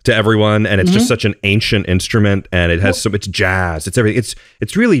cool to everyone. And it's just such an ancient instrument, and it has it's jazz. It's everything.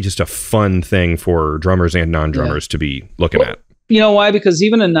 It's really just a fun thing for drummers and non-drummers to be looking at. You know why? Because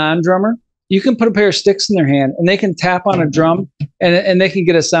even a non-drummer, you can put a pair of sticks in their hand and they can tap on a drum and they can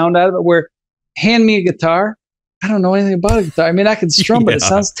get a sound out of it. Where hand me a guitar, I don't know anything about a guitar. I mean, I can strum, but it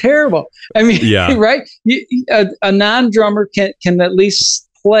sounds terrible. I mean, right? A non-drummer can at least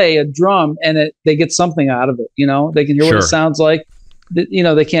play a drum and they get something out of it. They can hear what it sounds like.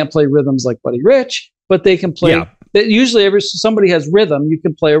 They can't play rhythms like Buddy Rich, but they can play. Usually, somebody has rhythm. You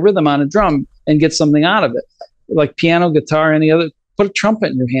can play a rhythm on a drum and get something out of it. Like piano, guitar, any other, put a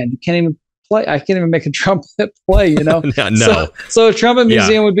trumpet in your hand. You can't even play. I can't even make a trumpet play, No. So a trumpet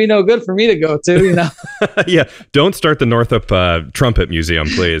museum would be no good for me to go to, Yeah. Don't start the Northup Trumpet Museum,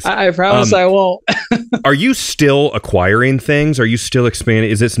 please. I promise I won't. Are you still acquiring things? Are you still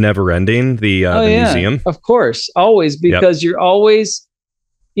expanding? Is this never ending, the museum? Of course. Always, because you're always,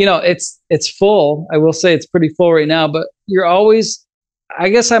 it's full. I will say it's pretty full right now, but you're always, I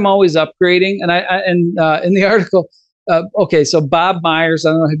guess I'm always upgrading. And in the article, so Bob Myers, I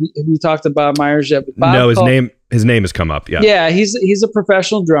don't know, have you talked to Bob Myers yet? But no, his name has come up. Yeah. Yeah. He's a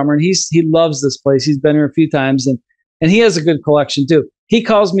professional drummer, and he loves this place. He's been here a few times, and he has a good collection too. He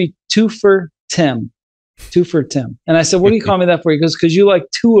calls me Two for Tim. And I said, what do you call me that for? He goes, because you like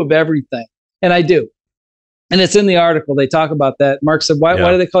two of everything. And I do. And it's in the article. They talk about that. Mark said, why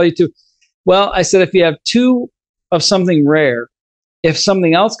do they call you two? Well, I said, if you have two of something rare, if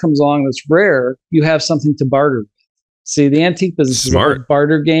something else comes along that's rare, you have something to barter. See, the antique business is a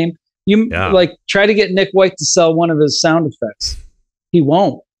barter game. You try to get Nick White to sell one of his sound effects. He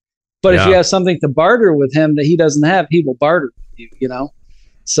won't. But if you have something to barter with him that he doesn't have, he will barter with you,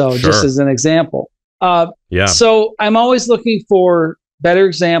 So just as an example. So I'm always looking for better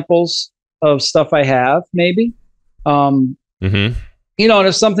examples of stuff I have, maybe. And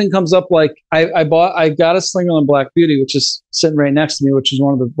if something comes up, like I got a Slingerland Black Beauty, which is sitting right next to me, which is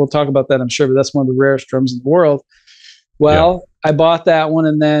we'll talk about that, I'm sure, but that's one of the rarest drums in the world. Well, I bought that one,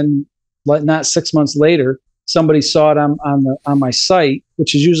 and then not 6 months later, somebody saw it on my site,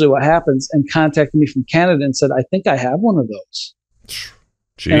 which is usually what happens, and contacted me from Canada and said, I think I have one of those.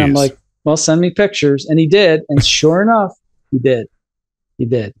 Jeez. And I'm like, well, send me pictures. And he did. And sure enough, he did. He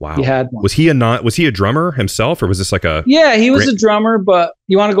did. Wow. He had one. Was he a drummer himself, or was this like a... Yeah, he was a drummer, but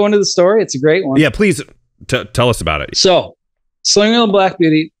you want to go into the story? It's a great one. Yeah, please tell us about it. So, Slingerland Black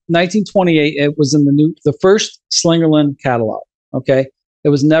Beauty, 1928, it was in the first Slingerland catalog. Okay. It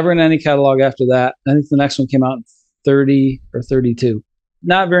was never in any catalog after that. I think the next one came out in 30 or 32.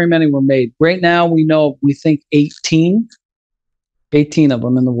 Not very many were made. Right now, we think 18 of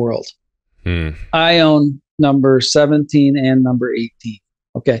them in the world. I own number 17 and number 18.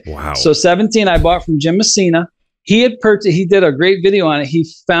 Okay. Wow. So 17 I bought from Jim Messina. He did a great video on it.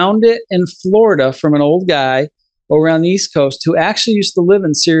 He found it in Florida from an old guy over on the East Coast who actually used to live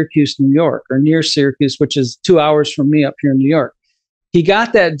in Syracuse, New York, or near Syracuse, which is 2 hours from me up here in New York. He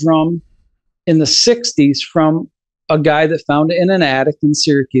got that drum in the 60s from a guy that found it in an attic in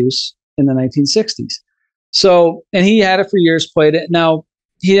Syracuse in the 1960s. So, and he had it for years, played it. Now,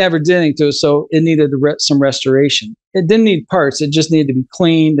 he never did anything to it, so it needed some restoration. It didn't need parts. It just needed to be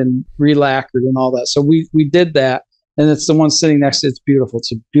cleaned and re-lacquered and all that. So we did that, and it's the one sitting next to it. It's beautiful.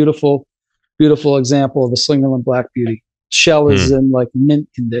 It's a beautiful, beautiful example of a Slingerland Black Beauty. Shell is in like mint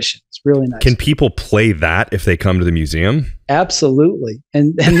condition. It's really nice. Can people play that if they come to the museum? Absolutely.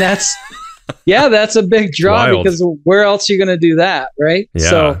 And that's, yeah, that's a big draw. Wild. Because where else are you going to do that? Right.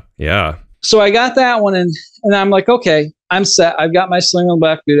 Yeah. So I got that one, and I'm like, okay, I'm set. I've got my Slingerland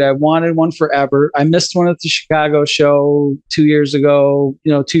Black Beauty. I wanted one forever. I missed one at the Chicago show 2 years ago.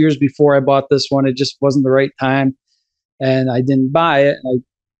 2 years before I bought this one, it just wasn't the right time, and I didn't buy it. And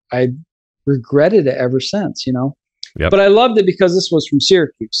I regretted it ever since. Yep. But I loved it because this was from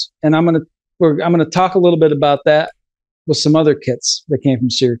Syracuse, and I'm gonna talk a little bit about that with some other kits that came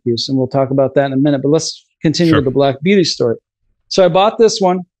from Syracuse, and we'll talk about that in a minute. But let's continue with the Black Beauty story. So I bought this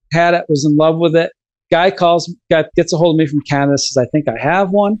one. Had it, was in love with it. Guy gets a hold of me from Canada, says, I think I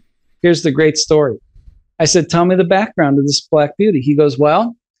have one. Here's the great story. I said, tell me the background of this Black Beauty. He goes,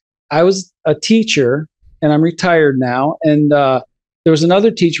 well, I was a teacher and I'm retired now. And there was another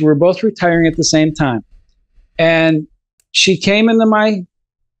teacher. We were both retiring at the same time. And she came into my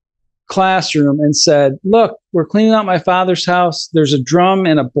classroom and said, look, we're cleaning out my father's house. There's a drum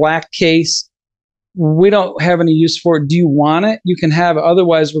in a black case. We don't have any use for it. Do you want it? You can have it.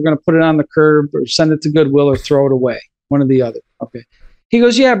 Otherwise, we're going to put it on the curb or send it to Goodwill or throw it away. One or the other. Okay. He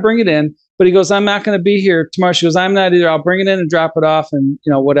goes, yeah, bring it in. But he goes, I'm not going to be here tomorrow. She goes, I'm not either. I'll bring it in and drop it off and,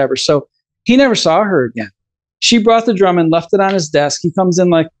 whatever. So he never saw her again. She brought the drum and left it on his desk. He comes in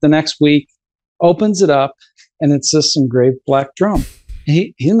like the next week, opens it up, and it's this engraved black drum.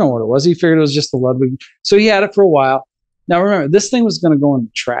 He didn't know what it was. He figured it was just a Ludwig. So he had it for a while. Now, remember, this thing was going to go in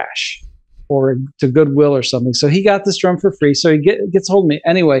the trash or to Goodwill or something. So he got this drum for free. So he gets hold of me.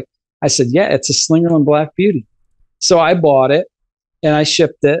 Anyway, I said, yeah, it's a Slingerland Black Beauty. So I bought it and I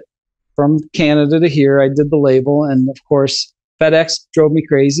shipped it from Canada to here. I did the label. And of course, FedEx drove me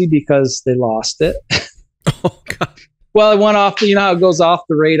crazy because they lost it. Oh, God. Well, it went off, how it goes off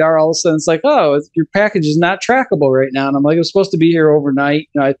the radar. All of a sudden it's like, oh, your package is not trackable right now. And I'm like, it was supposed to be here overnight.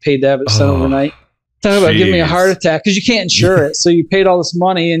 I paid to have it sent overnight. Talk about giving me a heart attack because you can't insure it. So you paid all this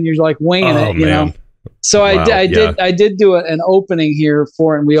money and you're like winging it, man. So wow, I did do an opening here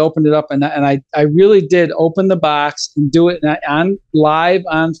for it, and we opened it up, and I really did open the box and do it on live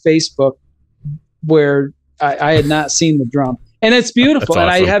on Facebook where I had not seen the drum, and it's beautiful.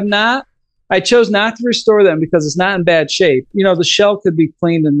 That's and awesome. I chose not to restore them because it's not in bad shape. The shell could be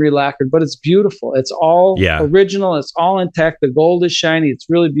cleaned and re-lacquered, but it's beautiful. It's all original. It's all intact. The gold is shiny. It's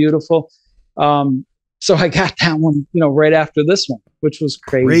really beautiful. So I got that one, right after this one, which was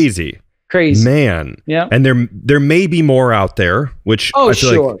crazy, man. Yeah. And there may be more out there, which I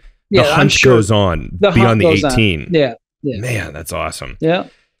feel like the hunt goes on beyond the 18. Yeah. Man, that's awesome. Yeah.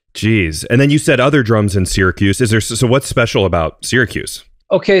 Jeez. And then you said other drums in Syracuse. So what's special about Syracuse?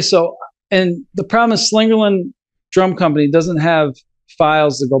 Okay. And the problem is Slingerland Drum Company doesn't have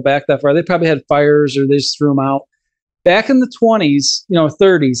files that go back that far. They probably had fires or they just threw them out. Back in the 20s,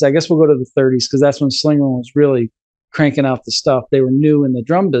 30s, I guess we'll go to the 30s because that's when Slingerland was really cranking out the stuff. They were new in the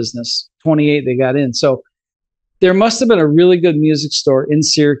drum business. 28, they got in. So there must have been a really good music store in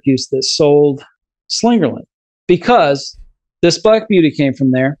Syracuse that sold Slingerland because this Black Beauty came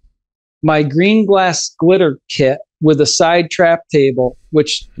from there. My green glass glitter kit with a side trap table,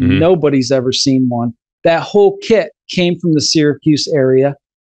 which nobody's ever seen one. That whole kit came from the Syracuse area,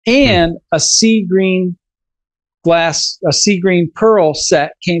 and a sea green glass, a sea green pearl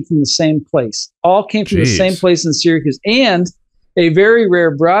set came from the same place. All came from the same place in Syracuse. And a very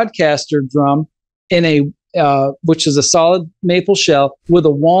rare broadcaster drum in a which is a solid maple shell with a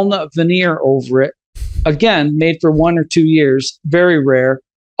walnut veneer over it. Again, made for 1 or 2 years, very rare.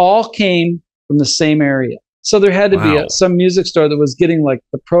 All came from the same area. So there had to be some music store that was getting like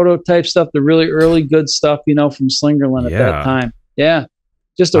the prototype stuff, the really early good stuff, you know, from Slingerland at that time. Yeah.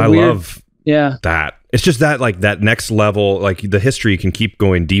 Just I love that. It's just that like that next level, like the history can keep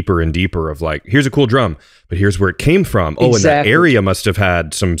going deeper and deeper of like, here's a cool drum, but here's where it came from. Oh, and that area must have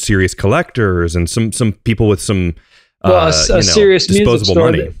had some serious collectors and some people with some serious disposable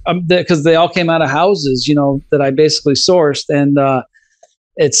money. Because they all came out of houses, you know, that I basically sourced. And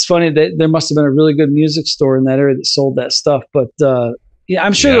it's funny that there must have been a really good music store in that area that sold that stuff. But yeah,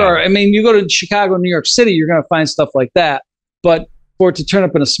 I'm sure there are. I mean, you go to Chicago, New York City, you're going to find stuff like that. But for it to turn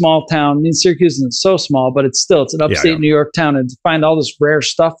up in a small town, I mean, Syracuse isn't so small, but it's an upstate New York town, and to find all this rare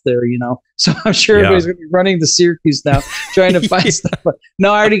stuff there, you know. So I'm sure everybody's going to be running to Syracuse now, trying to find stuff. But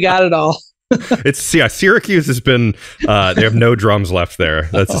no, I already got it all. Syracuse has been, they have no drums left there.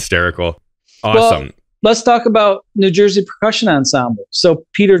 That's hysterical. Awesome. Well, let's talk about New Jersey Percussion Ensemble. So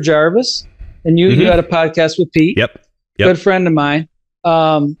Peter Jarvis, and you had a podcast with Pete. Yep. Good friend of mine.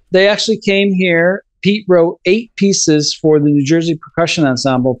 They actually came here. Pete wrote 8 pieces for the New Jersey Percussion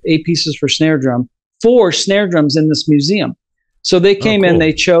Ensemble, 8 pieces for snare drum, 4 snare drums in this museum. So they came in,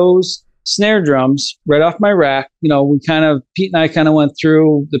 they chose snare drums right off my rack. You know, Pete and I kind of went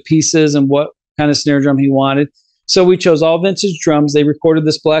through the pieces and what kind of snare drum he wanted. So we chose all vintage drums. They recorded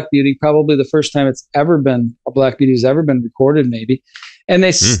this Black Beauty, probably the first time a Black Beauty has ever been recorded, maybe. And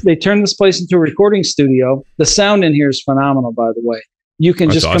they turned this place into a recording studio. The sound in here is phenomenal, by the way. You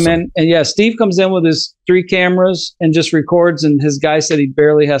can just come in and Steve comes in with his 3 cameras and just records. And his guy said he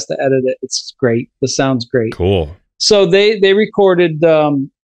barely has to edit it. It's great. The sound's great. Cool. So they recorded,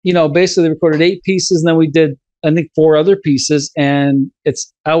 basically they recorded 8 pieces. And then we did, I think, 4 other pieces, and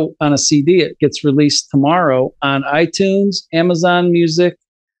it's out on a CD. It gets released tomorrow on iTunes, Amazon Music,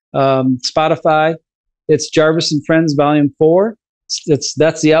 Spotify. It's Jarvis and Friends Volume 4.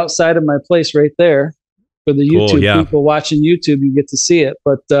 That's the outside of my place right there. For the YouTube people watching YouTube, you get to see it.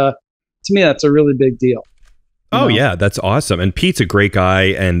 But to me, that's a really big deal. Yeah, that's awesome. And Pete's a great guy.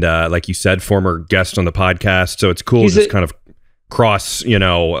 And like you said, former guest on the podcast. So it's cool just kind of cross,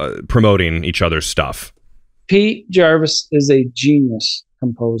 promoting each other's stuff. Pete Jarvis is a genius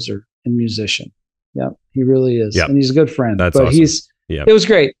composer and musician. Yeah, he really is. Yep. And he's a good friend. That's awesome. It was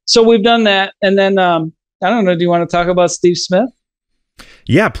great. So we've done that. And then, I don't know, do you want to talk about Steve Smith?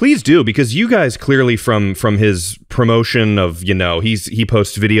 Yeah, please do, because you guys clearly from his promotion of, he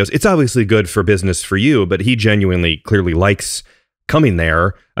posts videos. It's obviously good for business for you, but he genuinely clearly likes coming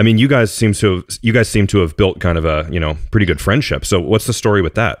there. I mean, you guys seem to have built kind of a, pretty good friendship. So what's the story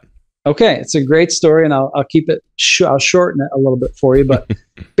with that? Okay, it's a great story, and I'll keep it. I'll shorten it a little bit for you, but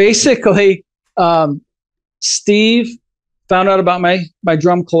basically, Steve found out about my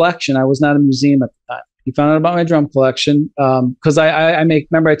drum collection. I was not a museum at the time. He found out about my drum collection because I make.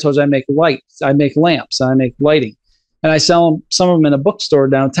 Remember, I told you I make lights, I make lamps, and I make lighting, and I sell some of them in a bookstore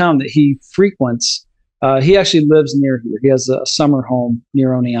downtown that he frequents. He actually lives near here. He has a summer home near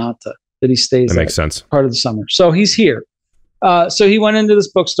Oneonta that he stays. That makes sense. Part of the summer, so he's here. So he went into this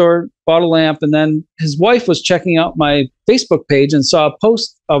bookstore, bought a lamp, and then his wife was checking out my Facebook page and saw a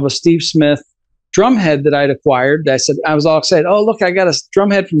post of a Steve Smith drum head that I'd acquired. I was all excited. Oh, look, I got a drum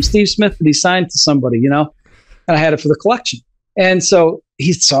head from Steve Smith that he signed to somebody, and I had it for the collection. And so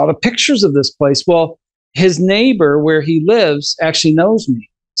he saw the pictures of this place. Well, his neighbor where he lives actually knows me.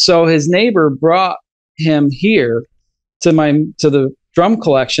 So his neighbor brought him here to the drum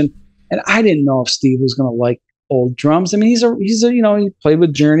collection. And I didn't know if Steve was going to like old drums. I mean, he played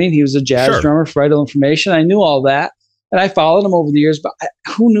with Journey, and he was a jazz drummer for Vital Information. I knew all that. And I followed him over the years, but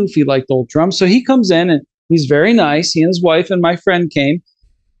who knew if he liked old drums? So he comes in, and he's very nice. He and his wife and my friend came,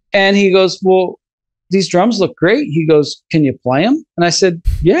 and he goes, well, these drums look great. He goes, can you play them? And I said,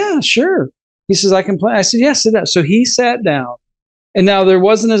 yeah, sure. He says, I can play. I said, yes, sit down. So he sat down, and now there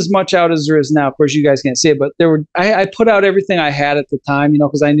wasn't as much out as there is now. Of course, you guys can't see it, but I put out everything I had at the time,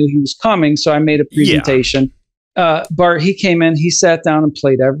 because I knew he was coming. So I made a presentation. Yeah. Bart, he came in, he sat down and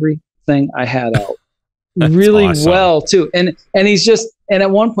played everything I had out. Really awesome. Well too, and he's just, and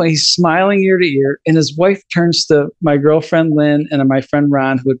at one point he's smiling ear to ear, and his wife turns to my girlfriend Lynn and my friend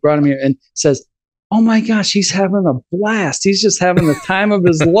Ron, who had brought him here, and says, oh my gosh, he's having a blast, he's just having the time of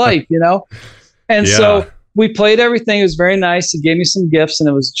his life, and so we played everything. It was very nice. He gave me some gifts, and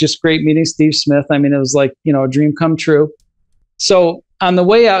it was just great meeting Steve Smith. I mean, it was like, a dream come true. So on the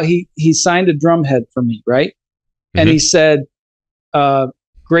way out, he signed a drum head for me, right? and he said,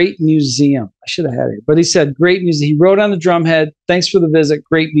 great museum. I should have had it, but he said, great museum. He wrote on the drum head, thanks for the visit,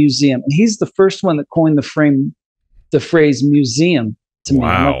 great museum. And he's the first one that coined the phrase museum to me.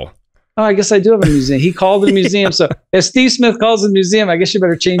 Wow. Like, oh, I guess I do have a museum. He called it a museum. So if Steve Smith calls it a museum, I guess you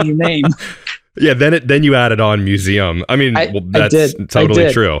better change your name. Yeah, then you added on museum. I mean, that's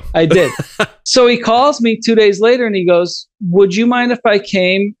totally true. I did. So he calls me 2 days later and he goes, would you mind if I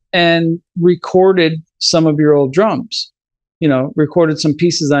came and recorded some of your old drums? Recorded some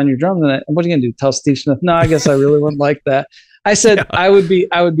pieces on your drums. And what are you going to do? Tell Steve Smith? No, I guess I really wouldn't like that. I said, yeah. I would be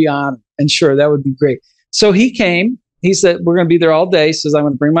honored and sure, that would be great. So he came. He said, we're going to be there all day. He says, I'm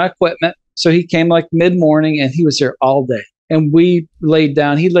going to bring my equipment. So he came like mid-morning and he was here all day. And he laid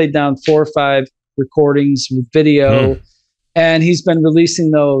down 4 or 5 recordings with video. And he's been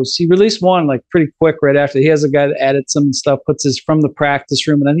releasing those. He released one like pretty quick right after. He has a guy that added some stuff, puts his from the practice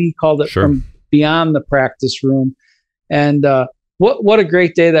room. And then he called it from beyond the practice room. And what a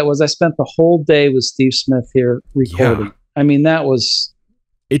great day that was. I spent the whole day with Steve Smith here recording. Yeah. I mean,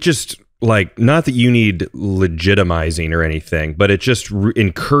 it just like, not that you need legitimizing or anything, but it just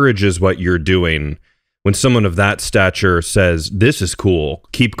encourages what you're doing. When someone of that stature says, this is cool,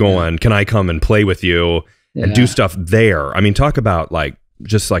 keep going. Can I come and play with you and do stuff there? I mean, talk about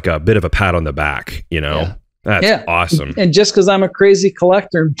just like a bit of a pat on the back, That's awesome. And just because I'm a crazy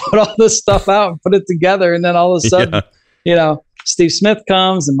collector and put all this stuff out and put it together, and then all of a sudden, Steve Smith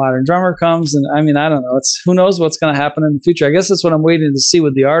comes and Modern Drummer comes. And I mean, I don't know. Who knows what's going to happen in the future. I guess that's what I'm waiting to see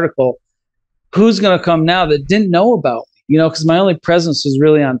with the article. Who's going to come now that didn't know about me? Because my only presence was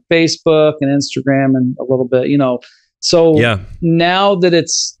really on Facebook and Instagram and a little bit, So now that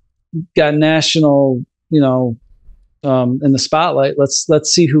it's got national, in the spotlight,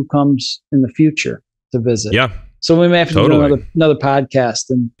 let's see who comes in the fuure to visit. Yeah. So we may have to do another podcast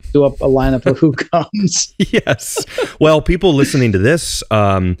and do up a lineup of who comes. Yes. Well, people listening to this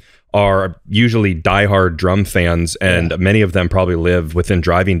are usually diehard drum fans, and many of them probably live within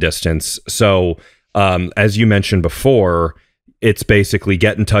driving distance. So as you mentioned before, it's basically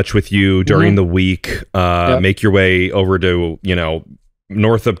get in touch with you during the week, make your way over to,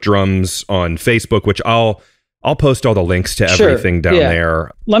 Northup Drums on Facebook, which I'll post all the links to everything down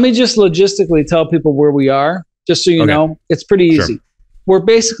there. Let me just logistically tell people where we are, just so you know. It's pretty easy. We're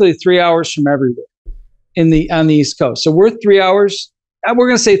basically 3 hours from everywhere on the East Coast. So we're 3 hours. We're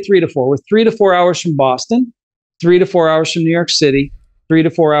going to say 3 to 4. We're 3 to 4 hours from Boston, 3 to 4 hours from New York City, 3 to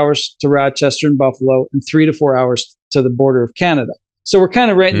 4 hours to Rochester and Buffalo, and 3 to 4 hours to the border of Canada. So we're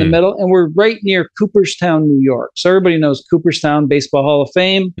kind of right in the middle, and we're right near Cooperstown, New York. So everybody knows Cooperstown, Baseball Hall of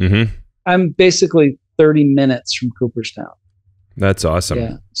Fame. I'm basically 30 minutes from Cooperstown. That's awesome.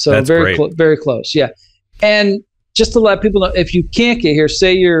 Yeah. So that's very close. Yeah. And just to let people know, if you can't get here,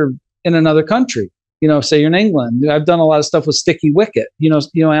 say you're in another country, say you're in England. I've done a lot of stuff with Sticky Wicket.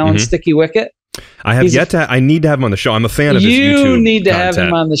 Alan Sticky Wicket? I have I need to have him on the show. I'm a fan of his YouTube You need to have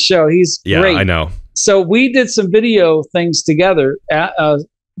him on the show. He's great. I know. So we did some video things together.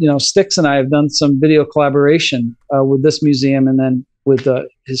 Sticks and I have done some video collaboration with this museum and then with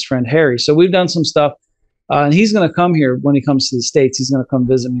his friend Harry. So we've done some stuff. And he's going to come here when he comes to the States. He's going to come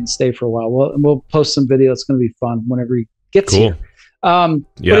visit me and stay for a while. We'll post some video. It's going to be fun whenever he gets here. But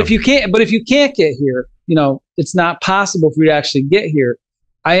if you can't get here, it's not possible for you to actually get here.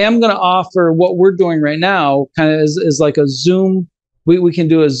 I am going to offer what we're doing right now, kind of is like a Zoom. We can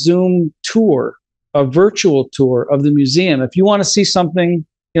do a Zoom tour, a virtual tour of the museum. If you want to see something,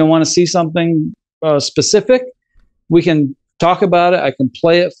 specific, we can talk about it. I can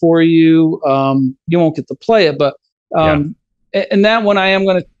play it for you. You won't get to play it, but and that one I am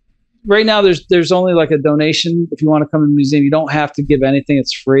going to. Right now, there's only like a donation. If you want to come to the museum, you don't have to give anything.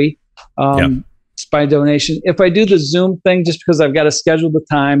 It's free. It's by donation. If I do the Zoom thing, just because I've got to schedule the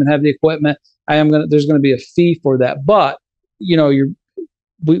time and have the equipment, there's going to be a fee for that. But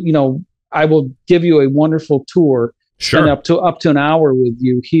I will give you a wonderful tour, and up to an hour with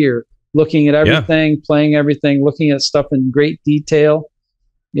you here, looking at everything, playing everything, looking at stuff in great detail.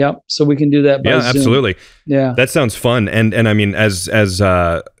 Yep. So we can do that by Zoom. Absolutely. Yeah. That sounds fun. And I mean, as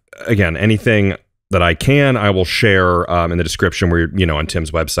again, anything that I will share in the description where on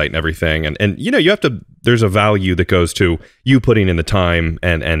Tim's website and everything. And you have to, there's a value that goes to you putting in the time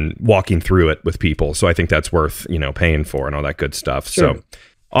and walking through it with people. So I think that's worth, paying for and all that good stuff. Sure. So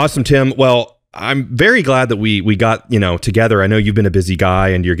awesome, Tim. Well, I'm very glad that we got, together. I know you've been a busy guy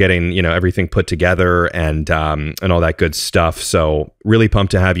and you're getting, everything put together and all that good stuff. So really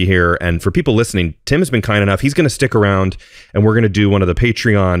pumped to have you here. And for people listening, Tim has been kind enough. He's going to stick around and we're going to do one of the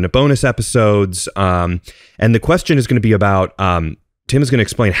Patreon bonus episodes. And the question is going to be about Tim is going to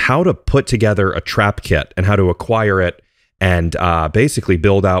explain how to put together a trap kit and how to acquire it and basically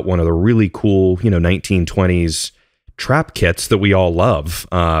build out one of the really cool, 1920s trap kits that we all love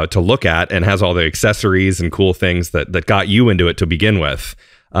to look at, and has all the accessories and cool things that got you into it to begin with.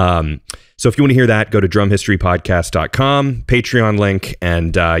 So if you want to hear that, go to drumhistorypodcast.com, Patreon link,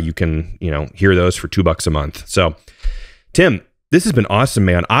 and you can, hear those for $2 a month. So Tim, this has been awesome,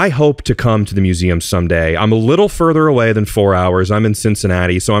 man. I hope to come to the museum someday. I'm a little further away than 4 hours. I'm in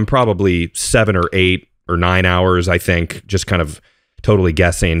Cincinnati, so I'm probably 7 or 8 or 9 hours, I think, just kind of totally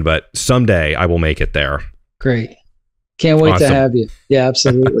guessing, but someday I will make it there. Great. Can't wait to have you. Yeah,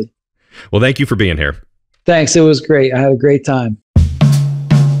 absolutely. Well, thank you for being here. Thanks. It was great. I had a great time.